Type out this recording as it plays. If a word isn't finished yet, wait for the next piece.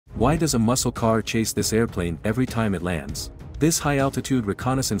Why does a muscle car chase this airplane every time it lands? This high-altitude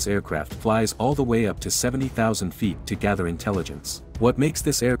reconnaissance aircraft flies all the way up to 70,000 feet to gather intelligence. What makes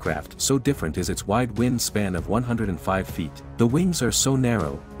this aircraft so different is its wide wind span of 105 feet. The wings are so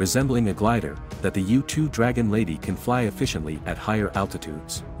narrow, resembling a glider, that the U-2 Dragon Lady can fly efficiently at higher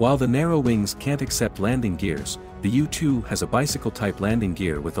altitudes. While the narrow wings can't accept landing gears, the U-2 has a bicycle-type landing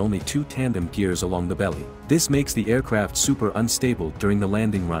gear with only 2 tandem gears along the belly. This makes the aircraft super unstable during the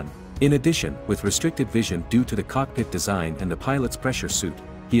landing run. In addition, with restricted vision due to the cockpit design and the pilot's pressure suit,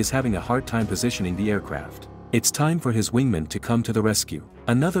 he is having a hard time positioning the aircraft. It's time for his wingman to come to the rescue.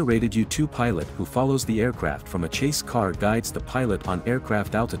 Another rated U-2 pilot who follows the aircraft from a chase car guides the pilot on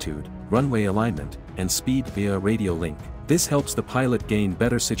aircraft altitude, runway alignment, and speed via a radio link. This helps the pilot gain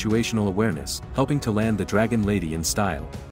better situational awareness, helping to land the Dragon Lady in style.